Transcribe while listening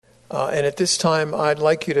And at this time, I'd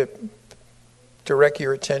like you to direct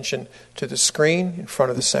your attention to the screen in front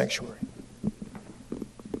of the sanctuary.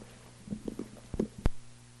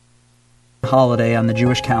 Holiday on the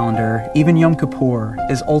Jewish calendar, even Yom Kippur,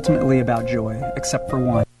 is ultimately about joy, except for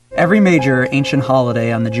one. Every major ancient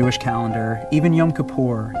holiday on the Jewish calendar, even Yom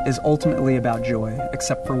Kippur, is ultimately about joy,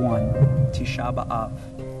 except for one, Tisha B'Av.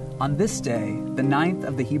 On this day, the 9th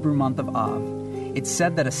of the Hebrew month of Av, it's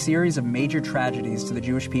said that a series of major tragedies to the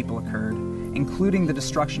Jewish people occurred, including the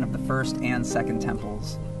destruction of the first and second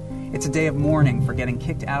temples. It's a day of mourning for getting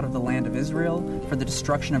kicked out of the land of Israel, for the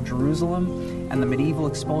destruction of Jerusalem, and the medieval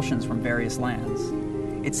expulsions from various lands.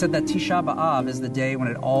 It's said that Tisha B'Av is the day when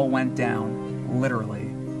it all went down, literally.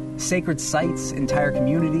 Sacred sites, entire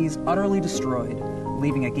communities, utterly destroyed,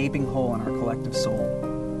 leaving a gaping hole in our collective soul.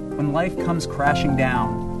 When life comes crashing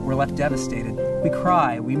down, we're left devastated. We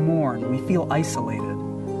cry, we mourn, we feel isolated.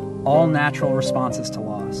 All natural responses to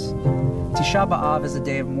loss. Tisha B'Av is a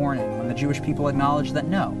day of mourning when the Jewish people acknowledge that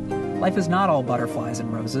no, life is not all butterflies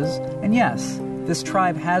and roses, and yes, this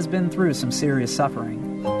tribe has been through some serious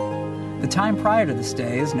suffering. The time prior to this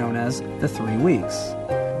day is known as the 3 weeks.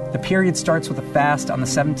 The period starts with a fast on the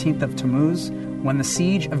 17th of Tammuz, when the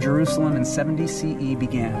siege of Jerusalem in 70 CE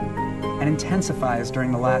began, and intensifies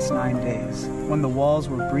during the last 9 days, when the walls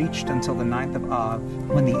were breached until the 9th of Av,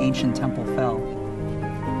 when the ancient temple fell.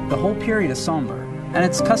 The whole period is somber, and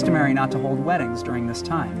it's customary not to hold weddings during this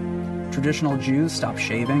time. Traditional Jews stop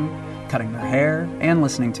shaving, cutting their hair, and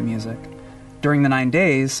listening to music. During the 9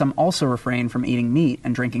 days, some also refrain from eating meat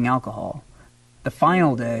and drinking alcohol. The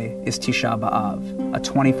final day is Tisha B'Av, a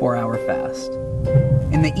 24-hour fast.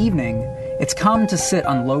 In the evening, it's common to sit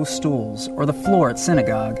on low stools or the floor at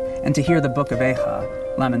synagogue and to hear the book of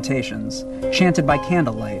Lamentations, chanted by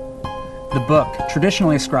candlelight. The book,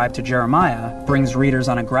 traditionally ascribed to Jeremiah, brings readers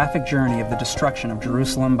on a graphic journey of the destruction of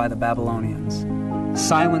Jerusalem by the Babylonians.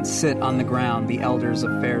 Silent sit on the ground the elders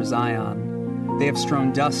of fair Zion. They have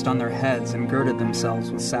strewn dust on their heads and girded themselves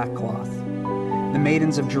with sackcloth. The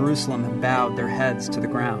maidens of Jerusalem have bowed their heads to the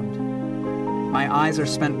ground. My eyes are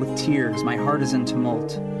spent with tears, my heart is in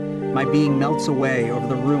tumult. My being melts away over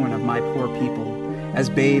the ruin of my poor people, as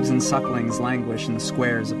babes and sucklings languish in the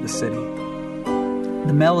squares of the city.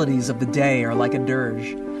 The melodies of the day are like a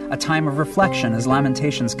dirge, a time of reflection as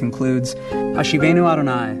Lamentations concludes, Hashivenu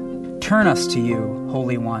Adonai, turn us to you,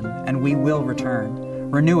 Holy One, and we will return.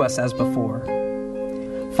 Renew us as before.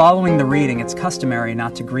 Following the reading, it's customary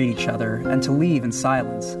not to greet each other and to leave in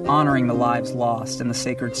silence, honoring the lives lost in the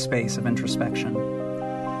sacred space of introspection.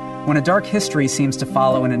 When a dark history seems to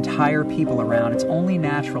follow an entire people around, it's only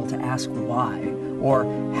natural to ask why, or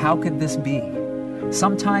how could this be?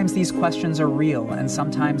 Sometimes these questions are real, and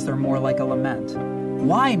sometimes they're more like a lament.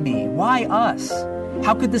 Why me? Why us?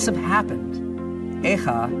 How could this have happened?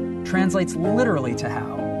 Echa translates literally to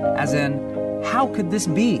how, as in, how could this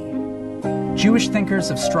be? Jewish thinkers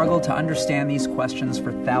have struggled to understand these questions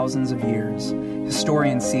for thousands of years.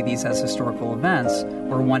 Historians see these as historical events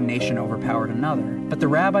where one nation overpowered another, but the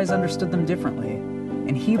rabbis understood them differently.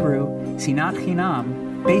 In Hebrew, sinat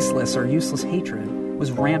chinam, baseless or useless hatred,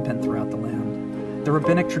 was rampant throughout the land. The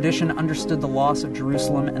rabbinic tradition understood the loss of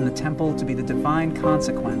Jerusalem and the temple to be the divine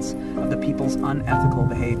consequence of the people's unethical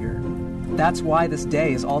behavior. That's why this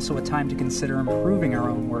day is also a time to consider improving our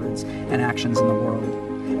own words and actions in the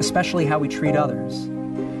world, especially how we treat others.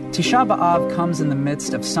 Tisha B'Av comes in the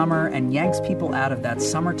midst of summer and yanks people out of that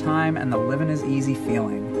summertime and the living is easy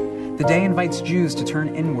feeling. The day invites Jews to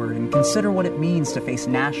turn inward and consider what it means to face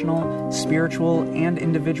national, spiritual, and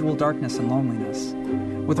individual darkness and loneliness.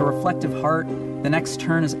 With a reflective heart, the next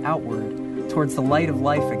turn is outward, towards the light of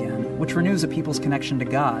life again, which renews a people's connection to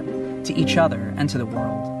God, to each other, and to the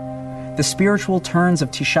world. The spiritual turns of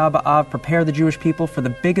Tisha B'Av prepare the Jewish people for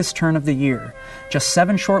the biggest turn of the year, just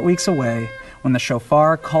 7 short weeks away, when the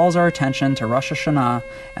shofar calls our attention to Rosh Hashanah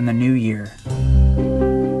and the new year.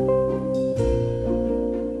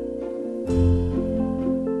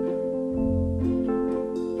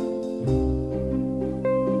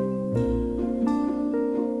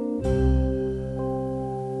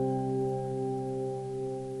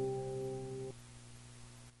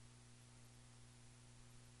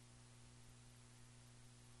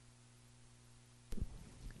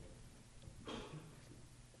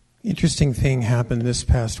 Interesting thing happened this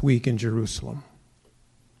past week in Jerusalem.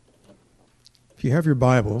 If you have your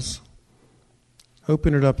Bibles,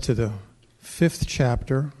 open it up to the 5th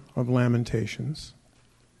chapter of Lamentations.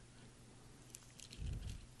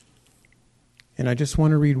 And I just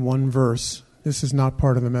want to read one verse. This is not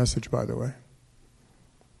part of the message, by the way.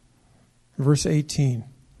 Verse 18.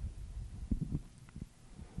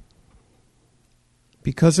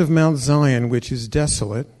 because of Mount Zion, which is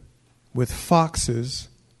desolate, with foxes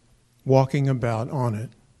walking about on it.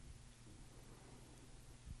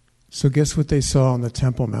 So guess what they saw on the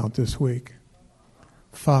Temple Mount this week?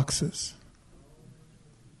 Foxes.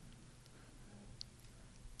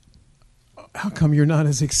 How come you're not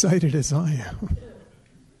as excited as I am?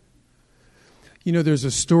 You know, there's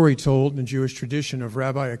a story told in Jewish tradition of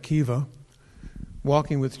Rabbi Akiva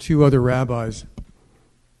walking with two other rabbis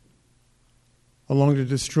along the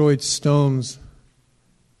destroyed stones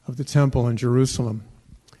of the temple in Jerusalem.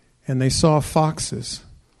 And they saw foxes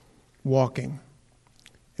walking.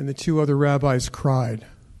 And the two other rabbis cried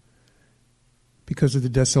because of the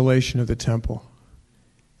desolation of the temple.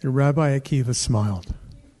 And Rabbi Akiva smiled.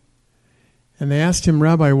 And they asked him,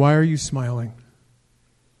 Rabbi, why are you smiling?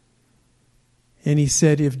 And he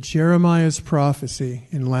said, if Jeremiah's prophecy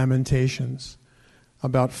in Lamentations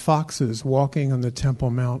about foxes walking on the Temple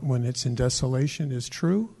Mount when it's in desolation is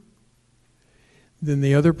true, then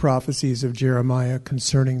the other prophecies of Jeremiah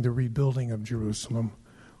concerning the rebuilding of Jerusalem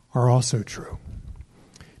are also true.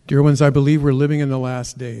 Dear ones, I believe we're living in the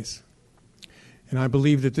last days. And I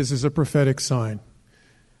believe that this is a prophetic sign.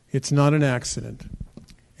 It's not an accident.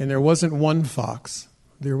 And there wasn't one fox.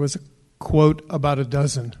 There was, quote, about a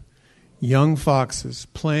dozen young foxes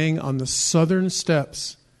playing on the southern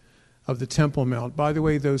steps of the Temple Mount. By the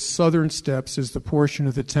way, those southern steps is the portion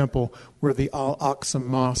of the temple where the Al-Aqsa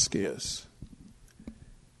Mosque is.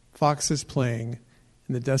 Foxes playing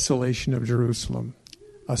in the desolation of Jerusalem.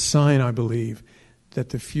 A sign, I believe, that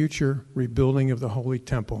the future rebuilding of the Holy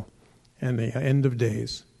Temple and the end of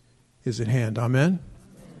days is at hand. Amen?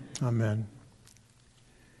 Amen.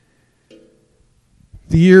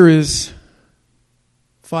 The year is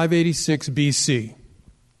 586 BC.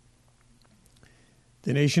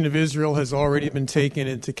 The nation of Israel has already been taken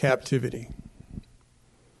into captivity.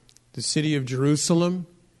 The city of Jerusalem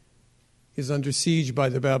is under siege by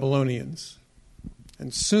the Babylonians.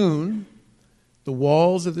 And soon, the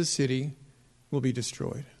walls of the city will be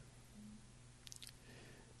destroyed.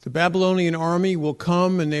 The Babylonian army will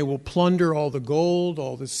come and they will plunder all the gold,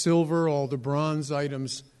 all the silver, all the bronze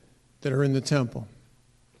items that are in the temple.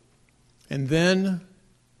 And then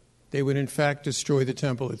they would in fact destroy the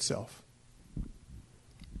temple itself.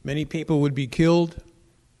 Many people would be killed.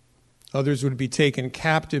 Others would be taken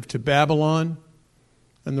captive to Babylon.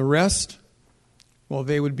 And the rest, well,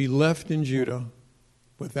 they would be left in Judah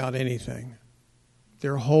without anything.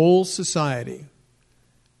 Their whole society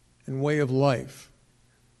and way of life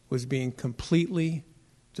was being completely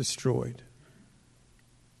destroyed.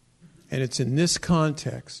 And it's in this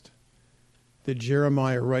context that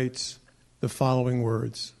Jeremiah writes the following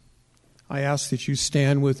words. I ask that you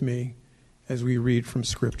stand with me as we read from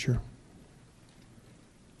Scripture.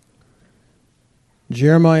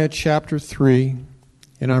 Jeremiah chapter 3,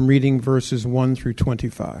 and I'm reading verses 1 through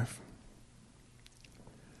 25.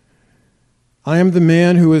 I am the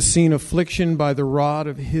man who has seen affliction by the rod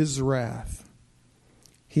of his wrath.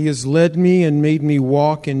 He has led me and made me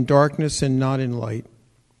walk in darkness and not in light.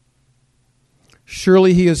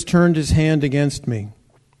 Surely he has turned his hand against me,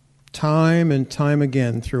 time and time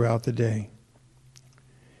again throughout the day.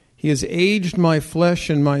 He has aged my flesh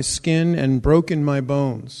and my skin and broken my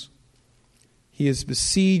bones. He has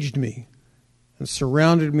besieged me and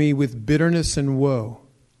surrounded me with bitterness and woe.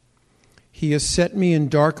 He has set me in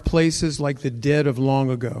dark places like the dead of long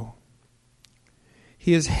ago.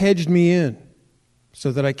 He has hedged me in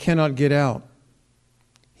so that I cannot get out.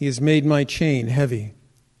 He has made my chain heavy.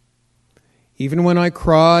 Even when I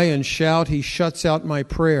cry and shout, he shuts out my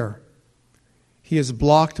prayer. He has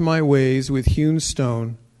blocked my ways with hewn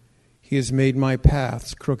stone. He has made my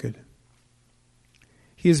paths crooked.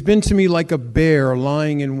 He has been to me like a bear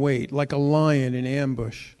lying in wait, like a lion in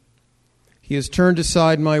ambush. He has turned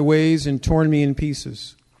aside my ways and torn me in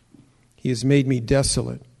pieces. He has made me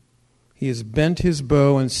desolate. He has bent his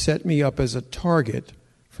bow and set me up as a target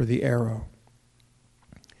for the arrow.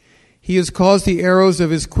 He has caused the arrows of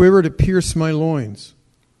his quiver to pierce my loins.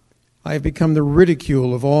 I have become the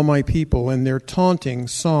ridicule of all my people and their taunting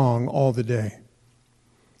song all the day.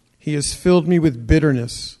 He has filled me with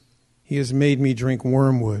bitterness. He has made me drink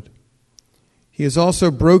wormwood. He has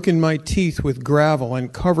also broken my teeth with gravel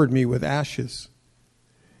and covered me with ashes.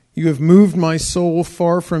 You have moved my soul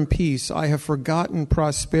far from peace. I have forgotten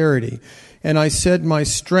prosperity. And I said, my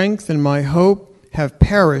strength and my hope have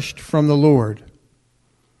perished from the Lord.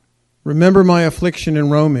 Remember my affliction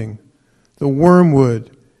and roaming, the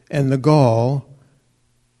wormwood and the gall.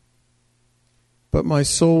 But my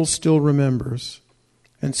soul still remembers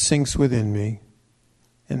and sinks within me.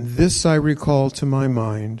 And this I recall to my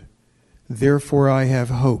mind. Therefore I have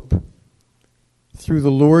hope. Through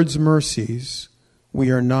the Lord's mercies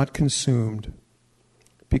we are not consumed,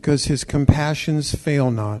 because his compassions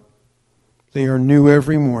fail not. They are new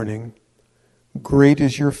every morning. Great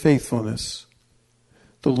is your faithfulness.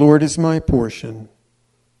 The Lord is my portion,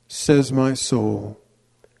 says my soul.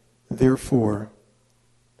 Therefore,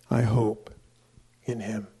 I hope in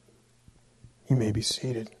him. You may be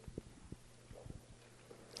seated.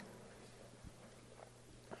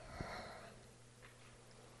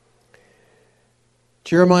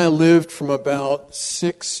 Jeremiah lived from about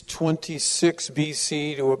 626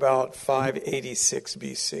 BC to about 586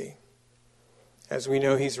 BC. As we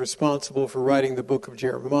know, he's responsible for writing the book of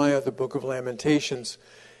Jeremiah, the book of Lamentations.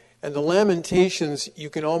 And the Lamentations, you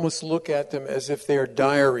can almost look at them as if they are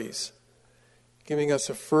diaries, giving us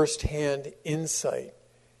a first-hand insight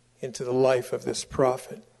into the life of this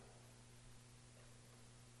prophet.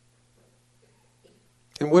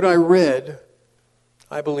 And what I read,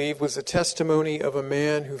 I believe, was a testimony of a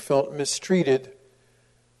man who felt mistreated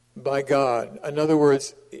by God. In other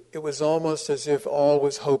words, it was almost as if all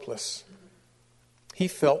was hopeless. He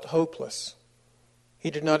felt hopeless.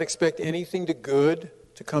 He did not expect anything good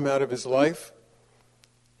to come out of his life.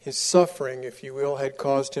 His suffering, if you will, had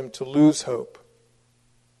caused him to lose hope.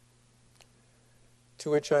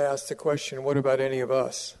 To which I asked the question, what about any of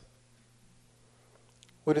us?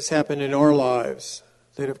 What has happened in our lives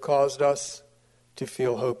that have caused us to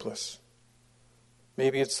feel hopeless?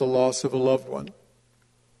 Maybe it's the loss of a loved one.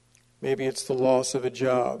 Maybe it's the loss of a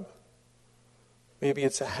job. Maybe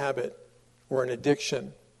it's a habit or an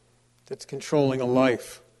addiction that's controlling a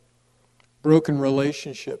life. Broken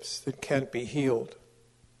relationships that can't be healed.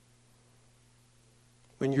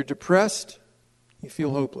 When you're depressed, you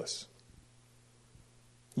feel hopeless.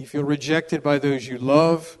 You feel rejected by those you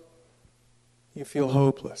love. You feel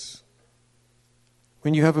hopeless.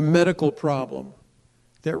 When you have a medical problem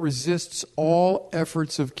that resists all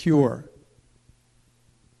efforts of cure,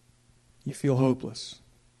 you feel hopeless.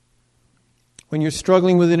 When you're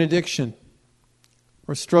struggling with an addiction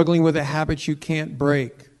or struggling with a habit you can't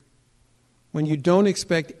break, when you don't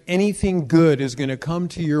expect anything good is going to come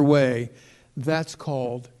to your way, that's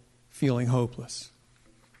called feeling hopeless.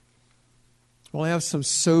 Well, I have some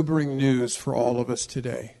sobering news for all of us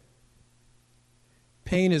today.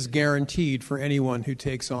 Pain is guaranteed for anyone who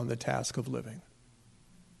takes on the task of living.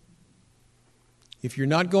 If you're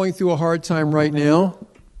not going through a hard time right now,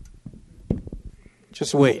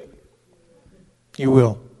 just wait. You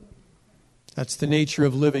will. That's the nature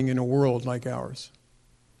of living in a world like ours.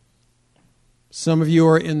 Some of you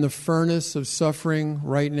are in the furnace of suffering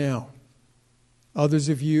right now. Others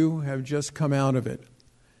of you have just come out of it.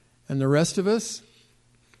 And the rest of us,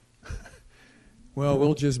 well,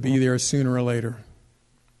 we'll just be there sooner or later.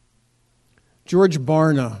 George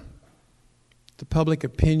Barna, the public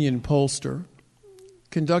opinion pollster,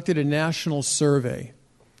 conducted a national survey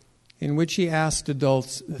in which he asked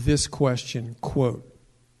adults this question, quote,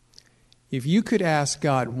 "If you could ask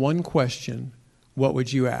God one question, what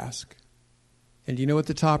would you ask?" And do you know what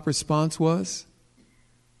the top response was?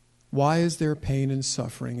 Why is there pain and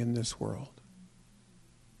suffering in this world?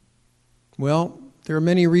 Well, there are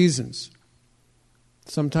many reasons.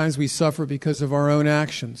 Sometimes we suffer because of our own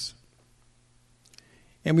actions.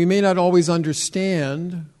 And we may not always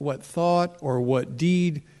understand what thought or what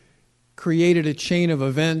deed created a chain of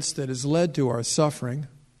events that has led to our suffering.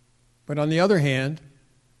 But on the other hand,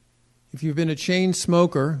 if you've been a chain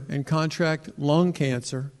smoker and contract lung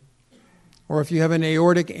cancer, or if you have an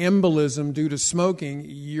aortic embolism due to smoking,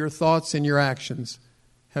 your thoughts and your actions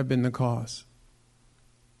have been the cause.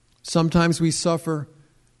 Sometimes we suffer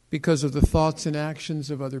because of the thoughts and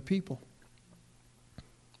actions of other people.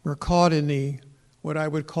 We're caught in the what I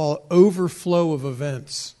would call overflow of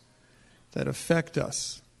events that affect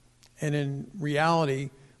us. And in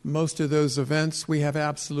reality, most of those events we have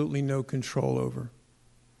absolutely no control over.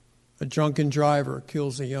 A drunken driver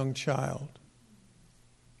kills a young child.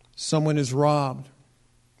 Someone is robbed,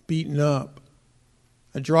 beaten up.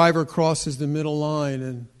 A driver crosses the middle line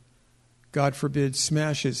and, God forbid,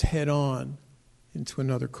 smashes head on into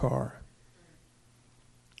another car.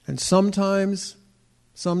 And sometimes,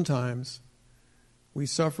 we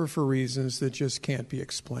suffer for reasons that just can't be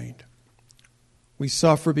explained. We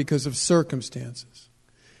suffer because of circumstances.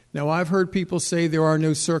 Now, I've heard people say there are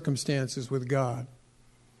no circumstances with God.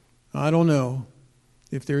 I don't know.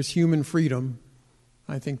 If there's human freedom,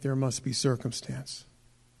 I think there must be circumstance.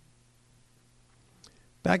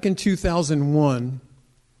 Back in 2001,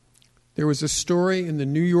 there was a story in the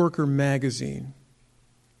New Yorker magazine.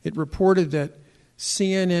 It reported that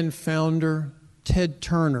CNN founder Ted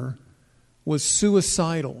Turner was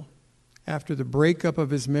suicidal after the breakup of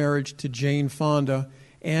his marriage to Jane Fonda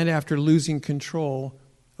and after losing control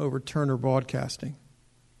over Turner Broadcasting.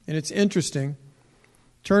 And it's interesting,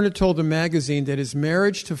 Turner told the magazine that his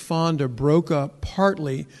marriage to Fonda broke up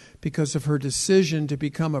partly because of her decision to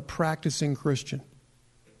become a practicing Christian.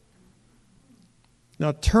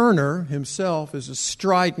 Now, Turner himself is a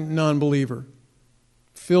strident non-believer,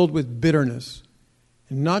 filled with bitterness,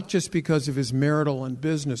 and not just because of his marital and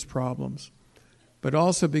business problems, but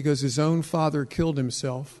also because his own father killed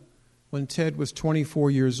himself when Ted was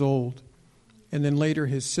 24 years old, and then later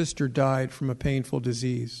his sister died from a painful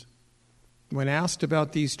disease. When asked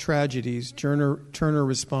about these tragedies, Turner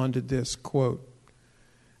responded this, quote,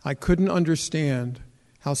 "I couldn't understand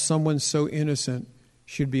how someone so innocent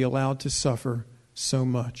should be allowed to suffer so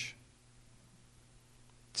much."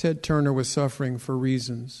 Ted Turner was suffering for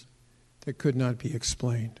reasons that could not be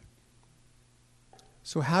explained.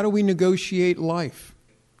 So how do we negotiate life?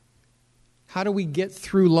 How do we get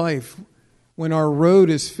through life when our road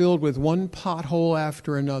is filled with one pothole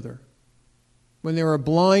after another? When there are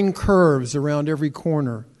blind curves around every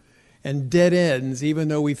corner and dead ends, even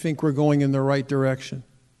though we think we're going in the right direction?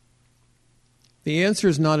 The answer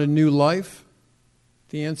is not a new life.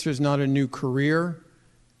 The answer is not a new career.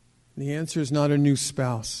 The answer is not a new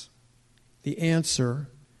spouse. The answer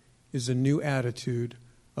is a new attitude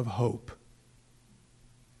of hope.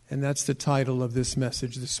 And that's the title of this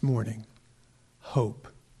message this morning. Hope.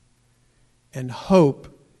 And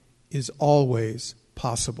hope is always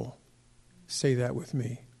possible. Say that with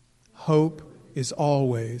me. Hope is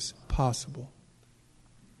always possible.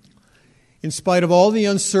 In spite of all the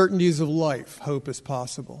uncertainties of life, hope is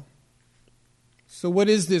possible. So what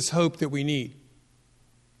is this hope that we need?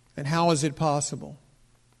 And how is it possible?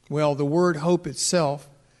 Well, the word hope itself,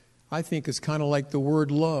 I think, is kind of like the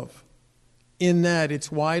word love, in that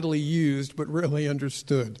it's widely used but rarely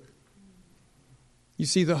understood. You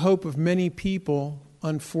see, the hope of many people,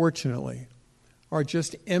 unfortunately, are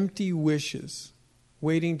just empty wishes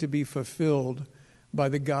waiting to be fulfilled by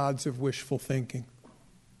the gods of wishful thinking.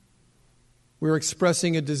 We're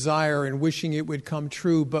expressing a desire and wishing it would come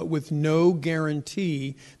true, but with no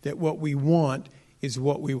guarantee that what we want is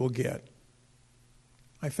what we will get.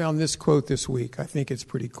 I found this quote this week. I think it's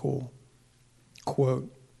pretty cool.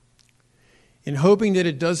 Quote, "In hoping that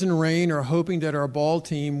it doesn't rain or hoping that our ball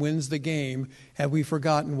team wins the game, have we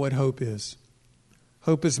forgotten what hope is?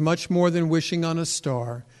 Hope is much more than wishing on a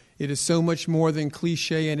star. It is so much more than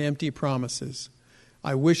cliche and empty promises.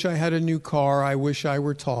 I wish I had a new car. I wish I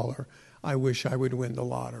were taller. I wish I would win the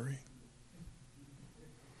lottery."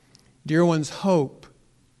 Dear ones, hope,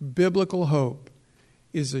 biblical hope,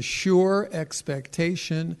 is a sure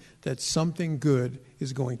expectation that something good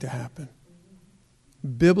is going to happen.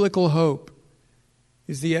 Biblical hope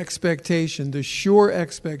is the expectation, the sure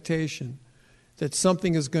expectation that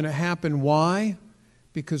something is going to happen. Why?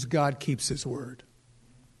 Because God keeps His word.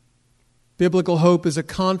 Biblical hope is a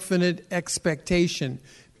confident expectation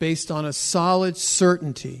based on a solid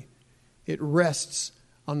certainty. It rests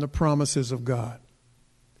on the promises of God.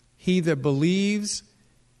 He that believes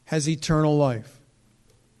has eternal life.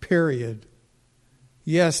 Period.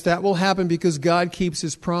 Yes, that will happen because God keeps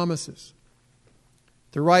His promises.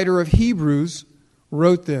 The writer of Hebrews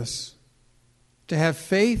wrote this. To have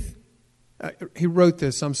faith, he wrote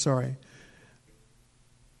this, I'm sorry.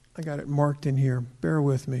 I got it marked in here. Bear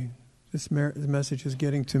with me. This message is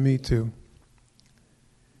getting to me too.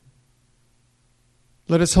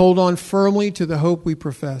 Let us hold on firmly to the hope we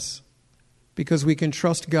profess, because we can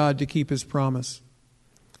trust God to keep His promise.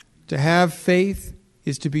 To have faith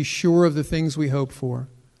is to be sure of the things we hope for,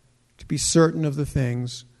 to be certain of the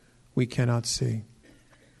things we cannot see.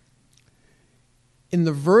 In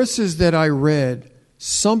the verses that I read,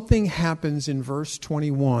 something happens in verse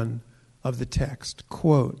 21 of the text.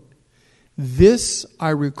 Quote, "This I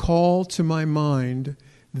recall to my mind,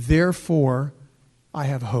 therefore I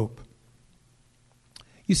have hope."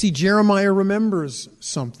 You see, Jeremiah remembers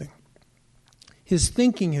something. His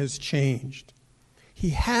thinking has changed.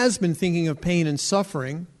 He has been thinking of pain and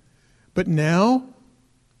suffering, but now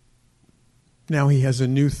he has a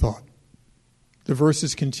new thought. The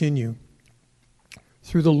verses continue.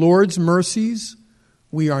 "Through the Lord's mercies,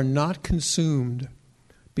 we are not consumed,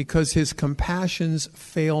 because His compassions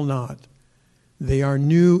fail not. They are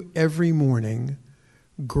new every morning.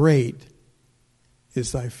 Great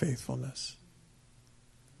is thy faithfulness."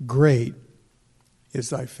 Great is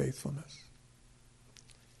thy faithfulness.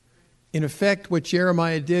 In effect, what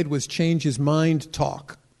Jeremiah did was change his mind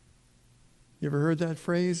talk. You ever heard that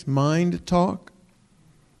phrase? Mind talk?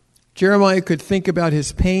 Jeremiah could think about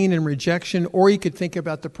his pain and rejection, or he could think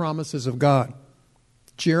about the promises of God.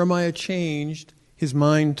 Jeremiah changed his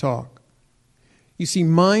mind talk. You see,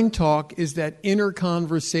 mind talk is that inner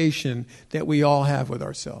conversation that we all have with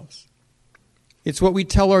ourselves. It's what we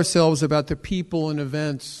tell ourselves about the people and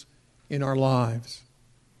events in our lives.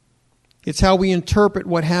 It's how we interpret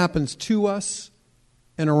what happens to us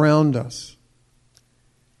and around us.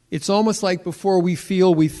 It's almost like before we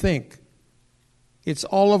feel, we think. It's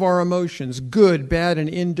all of our emotions, good, bad, and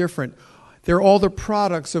indifferent. They're all the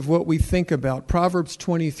products of what we think about. Proverbs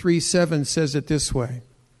 23:7 says it this way: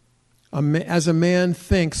 as a man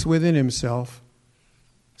thinks within himself,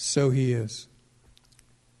 so he is.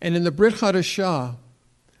 And in the Brit Hadashah,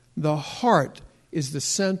 the heart is the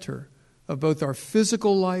center of both our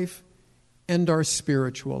physical life and our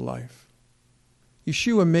spiritual life.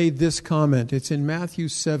 Yeshua made this comment. It's in Matthew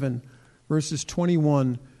 7, verses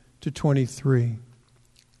 21 to 23.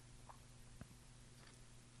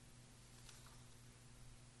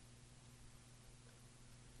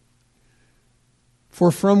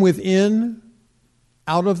 For from within,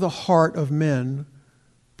 out of the heart of men,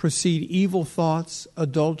 proceed evil thoughts,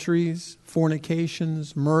 adulteries,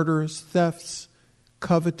 fornications, murders, thefts,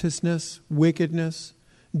 covetousness, wickedness,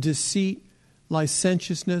 deceit,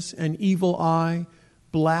 licentiousness, an evil eye,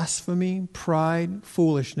 blasphemy, pride,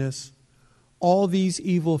 foolishness. All these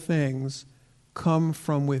evil things come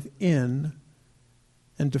from within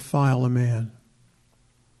and defile a man.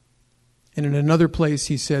 And in another place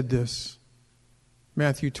he said this,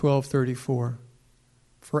 Matthew 12:34,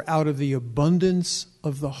 for out of the abundance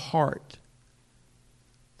of the heart,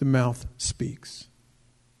 the mouth speaks.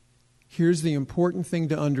 Here's the important thing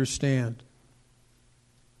to understand.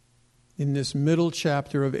 In this middle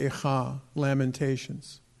chapter of Echa,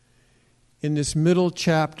 Lamentations, in this middle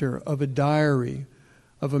chapter of a diary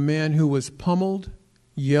of a man who was pummeled,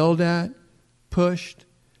 yelled at, pushed,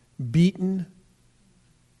 beaten,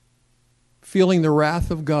 feeling the wrath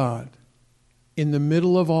of God, in the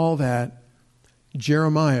middle of all that,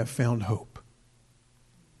 Jeremiah found hope.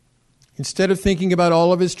 Instead of thinking about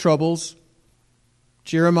all of his troubles,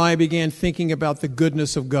 Jeremiah began thinking about the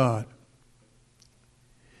goodness of God.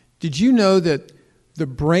 Did you know that the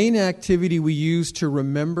brain activity we use to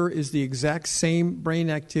remember is the exact same brain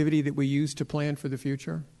activity that we use to plan for the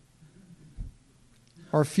future?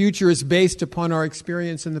 Our future is based upon our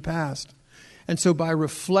experience in the past. And so by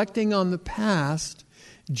reflecting on the past,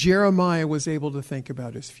 Jeremiah was able to think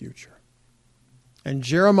about his future. And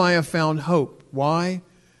Jeremiah found hope. Why?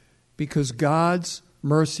 Because God's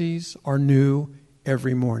mercies are new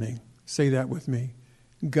every morning. Say that with me.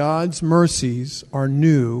 God's mercies are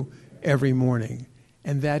new every morning.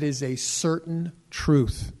 And that is a certain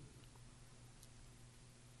truth.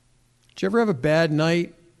 Did you ever have a bad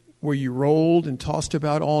night where you rolled and tossed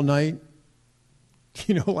about all night?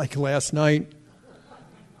 You know, like last night.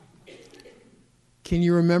 Can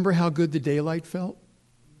you remember how good the daylight felt?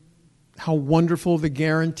 How wonderful the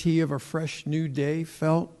guarantee of a fresh new day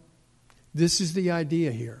felt? This is the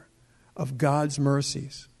idea here of God's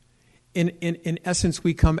mercies. In essence,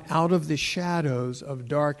 we come out of the shadows of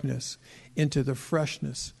darkness into the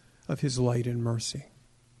freshness of his light and mercy.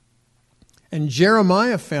 And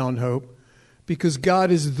Jeremiah found hope because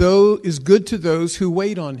God is good to those who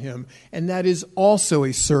wait on him, and that is also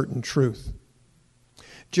a certain truth.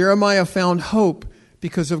 Jeremiah found hope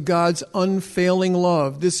because of God's unfailing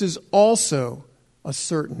love. This is also a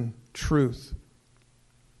certain truth.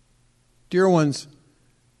 Dear ones,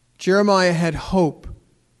 Jeremiah had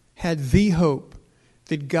the hope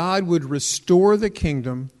that God would restore the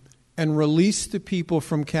kingdom and release the people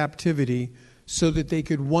from captivity so that they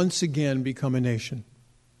could once again become a nation.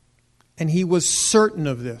 And he was certain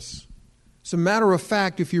of this. As a matter of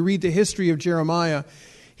fact, if you read the history of Jeremiah,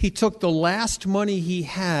 he took the last money he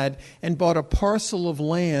had and bought a parcel of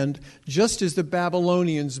land just as the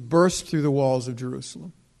Babylonians burst through the walls of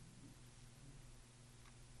Jerusalem.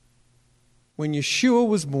 When Yeshua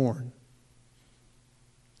was born,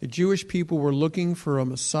 the Jewish people were looking for a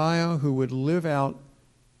Messiah who would live out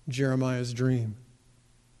Jeremiah's dream.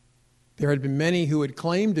 There had been many who had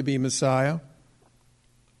claimed to be Messiah,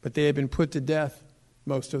 but they had been put to death,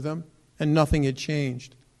 most of them, and nothing had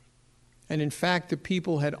changed. And in fact, the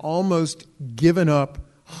people had almost given up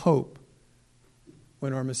hope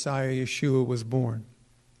when our Messiah Yeshua was born.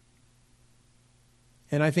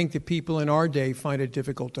 And I think the people in our day find it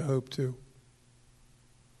difficult to hope too.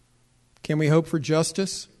 Can we hope for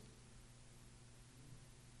justice?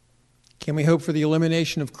 Can we hope for the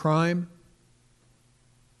elimination of crime?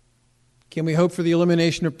 Can we hope for the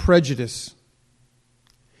elimination of prejudice?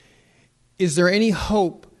 Is there any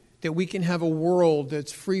hope that we can have a world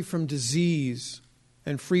that's free from disease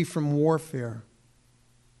and free from warfare?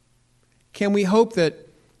 Can we hope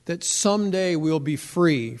that someday we'll be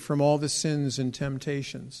free from all the sins and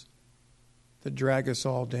temptations that drag us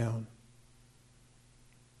all down?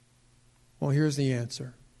 Well, here's the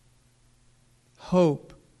answer.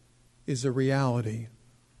 Hope is a reality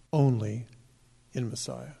only in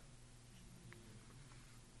Messiah.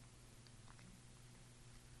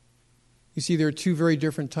 You see, there are two very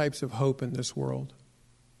different types of hope in this world.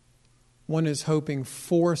 One is hoping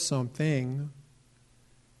for something,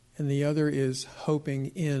 and the other is hoping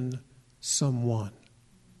in someone.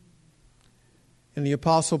 And the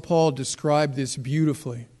Apostle Paul described this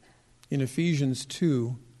beautifully in Ephesians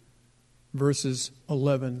 2, verses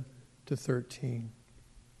 11 to 13.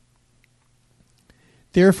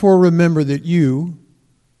 Therefore remember that you,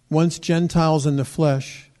 once Gentiles in the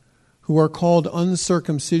flesh, who are called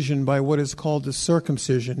uncircumcision by what is called the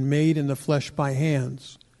circumcision made in the flesh by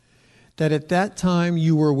hands, that at that time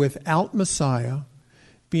you were without Messiah,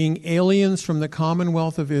 being aliens from the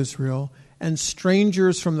commonwealth of Israel and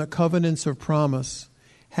strangers from the covenants of promise,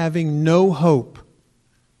 having no hope,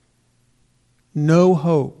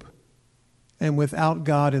 and without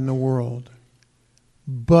God in the world.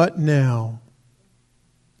 But now,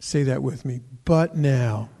 say that with me, but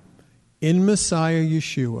now, in Messiah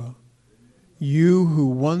Yeshua, you who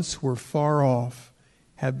once were far off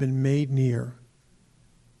have been made near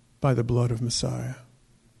by the blood of Messiah.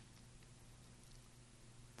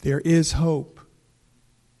 There is hope.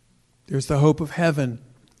 There's the hope of heaven.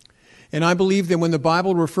 And I believe that when the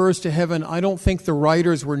Bible refers to heaven, I don't think the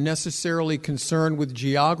writers were necessarily concerned with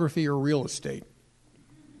geography or real estate.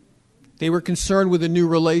 They were concerned with a new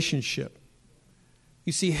relationship.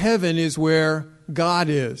 You see, heaven is where God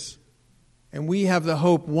is. And we have the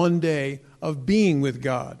hope one day of being with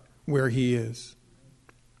God where He is.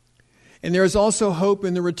 And there is also hope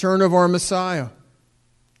in the return of our Messiah.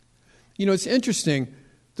 You know, it's interesting.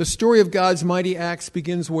 The story of God's mighty acts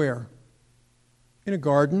begins where? In a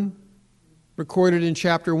garden, recorded in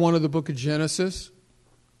chapter 1 of the book of Genesis.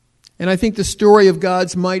 And I think the story of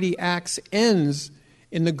God's mighty acts ends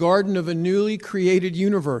in the garden of a newly created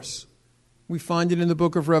universe. We find it in the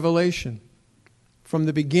book of Revelation. From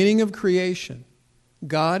the beginning of creation,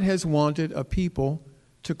 God has wanted a people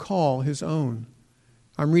to call His own.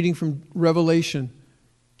 I'm reading from Revelation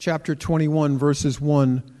chapter 21, verses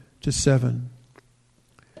 1 to 7.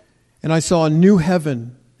 And I saw a new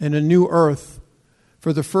heaven and a new earth,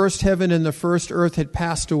 for the first heaven and the first earth had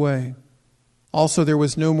passed away. Also there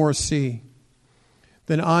was no more sea.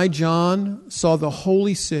 Then I, John, saw the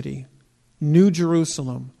holy city, New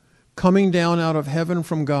Jerusalem, coming down out of heaven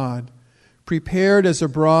from God, prepared as a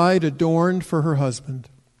bride adorned for her husband.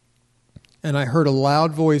 And I heard a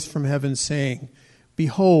loud voice from heaven saying,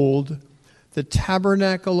 Behold, the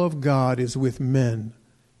tabernacle of God is with men,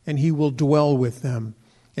 and He will dwell with them,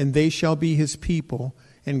 and they shall be His people,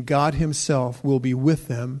 and God Himself will be with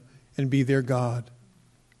them and be their God.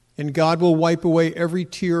 And God will wipe away every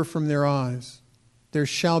tear from their eyes. There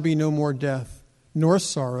shall be no more death, nor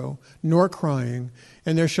sorrow, nor crying,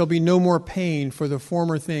 and there shall be no more pain, for the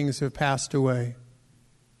former things have passed away.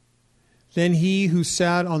 Then He who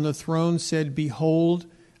sat on the throne said, Behold,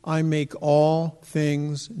 I make all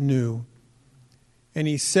things new. And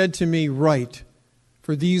He said to me, Write,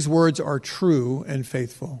 for these words are true and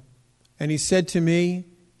faithful. And He said to me,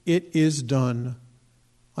 It is done.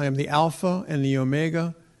 I am the Alpha and the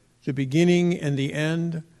Omega, the beginning and the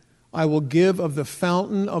end. I will give of the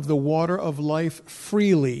fountain of the water of life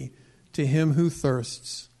freely to him who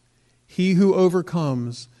thirsts. He who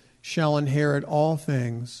overcomes shall inherit all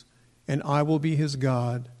things, and I will be his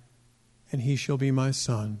God, and he shall be my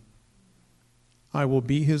son. I will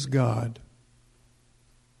be his God,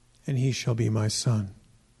 and he shall be my son.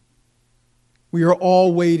 We are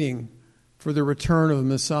all waiting for the return of the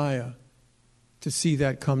Messiah to see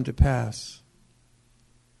that come to pass.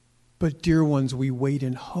 But, dear ones, we wait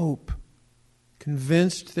in hope,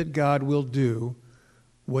 convinced that God will do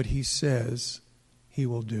what He says He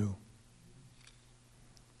will do.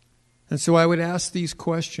 And so I would ask these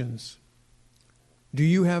questions. Do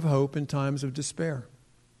you have hope in times of despair?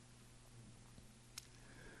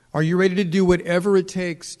 Are you ready to do whatever it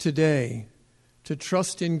takes today to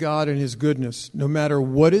trust in God and His goodness, no matter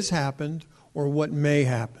what has happened or what may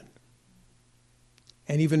happen?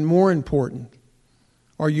 And even more important,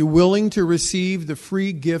 are you willing to receive the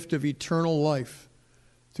free gift of eternal life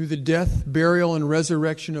through the death, burial, and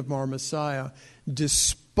resurrection of our Messiah,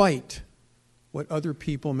 despite what other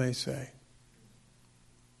people may say?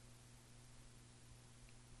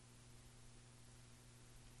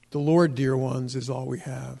 The Lord, dear ones, is all we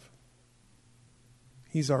have.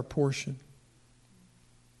 He's our portion.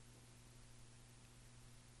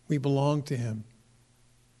 We belong to him.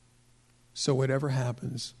 So whatever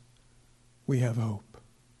happens, we have hope.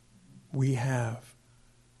 We have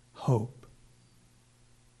hope.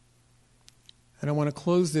 And I want to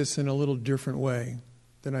close this in a little different way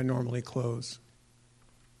than I normally close.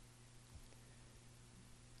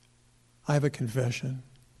 I have a confession.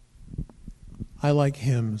 I like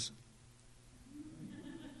hymns.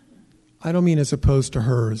 I don't mean as opposed to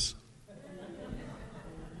hers.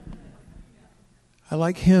 I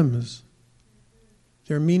like hymns.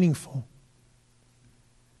 They're meaningful.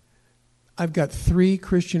 I've got 3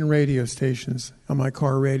 Christian radio stations on my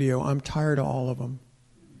car radio. I'm tired of all of them.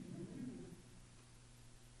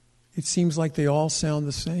 It seems like they all sound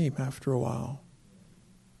the same after a while.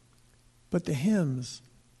 But the hymns,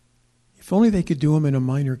 if only they could do them in a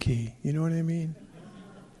minor key. You know what I mean?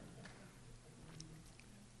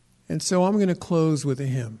 And so I'm going to close with a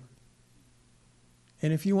hymn.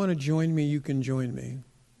 And if you want to join me, you can join me.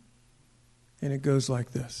 And it goes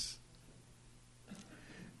like this.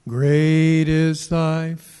 Great is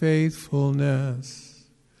thy faithfulness,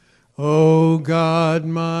 O God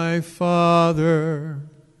my Father.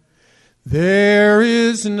 There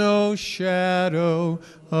is no shadow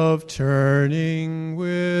of turning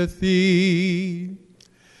with thee.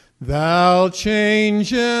 Thou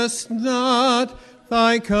changest not,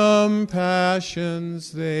 thy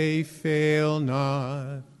compassions, they fail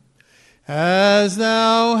not. As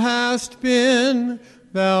thou hast been,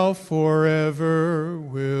 thou forever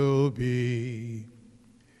will be.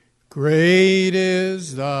 Great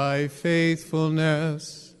is thy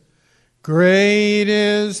faithfulness. Great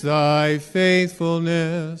is thy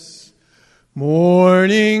faithfulness.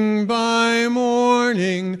 Morning by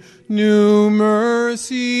morning, new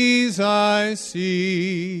mercies I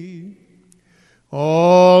see.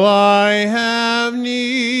 All I have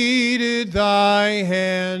needed, thy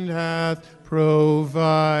hand hath provided.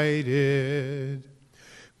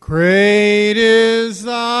 Great is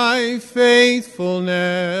thy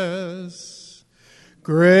faithfulness.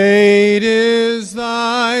 Great is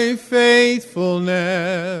thy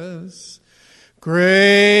faithfulness.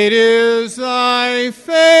 Great is thy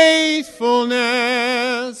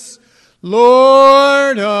faithfulness,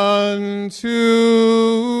 Lord, unto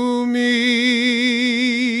me.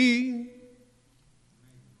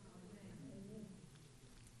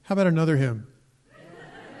 How about another hymn?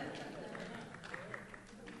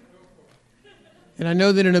 And I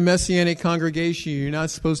know that in a Messianic congregation, you're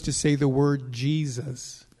not supposed to say the word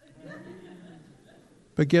Jesus.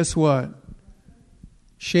 But guess what?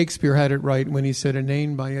 Shakespeare had it right when he said, a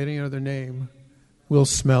name by any other name will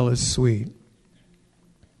smell as sweet.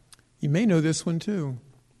 You may know this one too.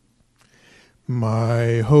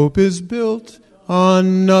 My hope is built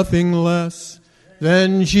on nothing less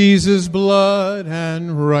than Jesus' blood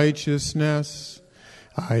and righteousness.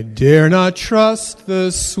 I dare not trust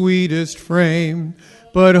the sweetest frame,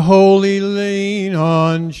 but wholly lean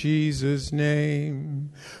on Jesus'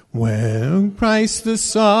 name. When Christ the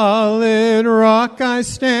solid rock I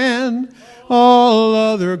stand, all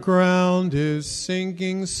other ground is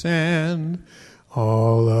sinking sand.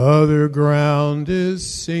 All other ground is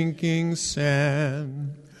sinking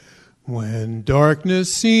sand. When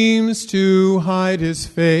darkness seems to hide his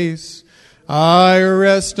face, I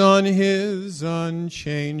rest on his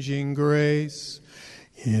unchanging grace.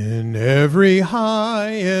 In every high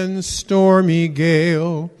and stormy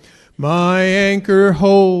gale, my anchor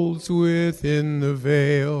holds within the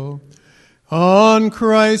veil. On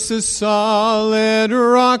Christ the solid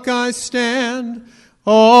rock I stand,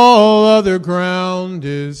 all other ground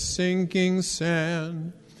is sinking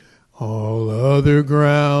sand. All other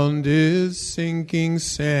ground is sinking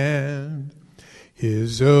sand.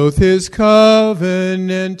 His oath, his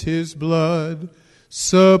covenant, his blood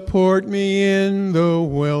support me in the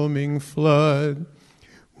whelming flood.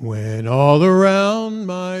 When all around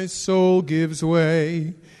my soul gives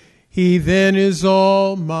way, he then is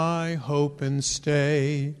all my hope and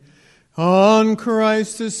stay. On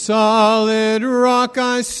Christ the solid rock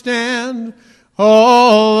I stand,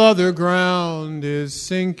 all other ground is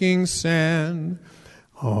sinking sand.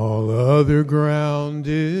 All other ground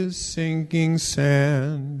is sinking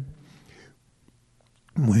sand.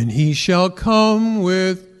 When he shall come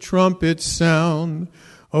with trumpet sound,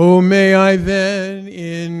 oh, may I then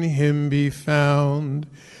in him be found,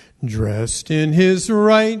 dressed in his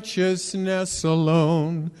righteousness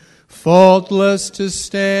alone, faultless to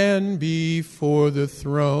stand before the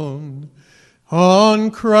throne.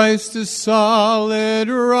 On Christ the solid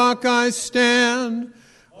rock I stand,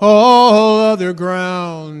 all other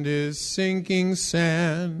ground is sinking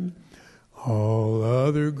sand. All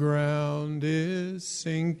other ground is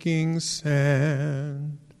sinking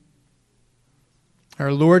sand.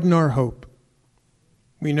 our Lord and our hope.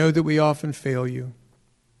 We know that we often fail you.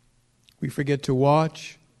 We forget to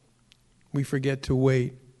watch. We forget to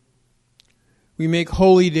wait. We make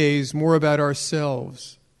holy days more about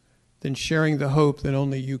ourselves than sharing the hope that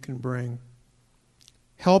only you can bring.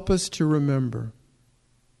 Help us to remember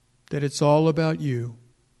that it's all about you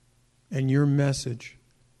and your message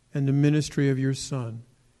and the ministry of your Son,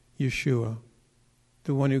 Yeshua,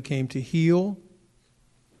 the one who came to heal,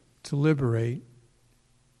 to liberate,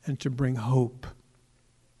 and to bring hope.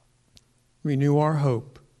 Renew our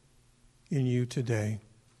hope in you today.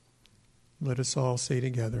 Let us all say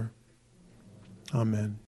together, Amen.